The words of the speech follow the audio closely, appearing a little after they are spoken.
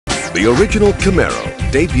The original Camaro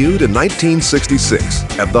debuted in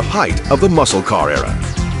 1966 at the height of the muscle car era.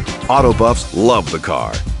 Auto buffs loved the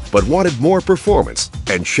car, but wanted more performance,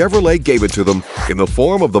 and Chevrolet gave it to them in the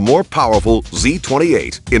form of the more powerful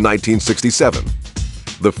Z28 in 1967.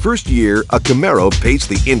 The first year, a Camaro paced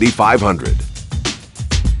the Indy 500.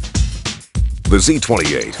 The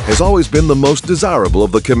Z28 has always been the most desirable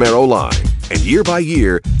of the Camaro line, and year by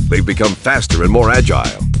year, they've become faster and more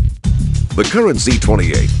agile. The current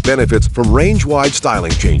Z28 benefits from range-wide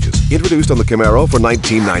styling changes introduced on the Camaro for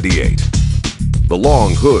 1998. The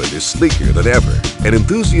long hood is sleeker than ever, and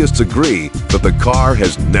enthusiasts agree that the car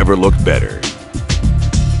has never looked better.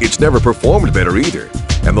 It's never performed better either,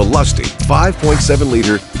 and the lusty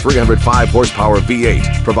 5.7-liter, 305 horsepower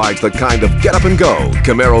V8 provides the kind of get-up-and-go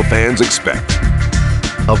Camaro fans expect.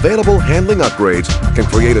 Available handling upgrades can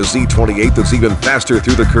create a Z28 that's even faster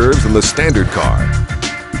through the curves than the standard car.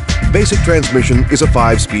 Basic transmission is a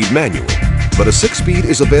 5-speed manual, but a 6-speed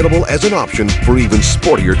is available as an option for even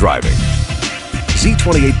sportier driving.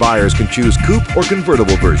 Z28 buyers can choose coupe or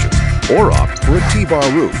convertible versions, or opt for a T-bar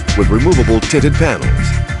roof with removable tinted panels.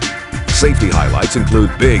 Safety highlights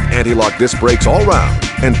include big anti-lock disc brakes all round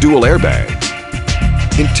and dual airbags.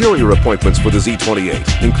 Interior appointments for the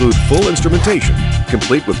Z28 include full instrumentation,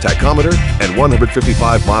 complete with tachometer and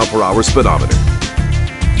 155 mile/hour speedometer.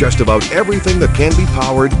 Just about everything that can be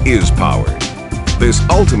powered is powered. This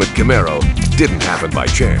ultimate Camaro didn't happen by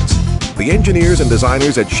chance. The engineers and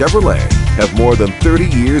designers at Chevrolet have more than 30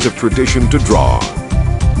 years of tradition to draw on.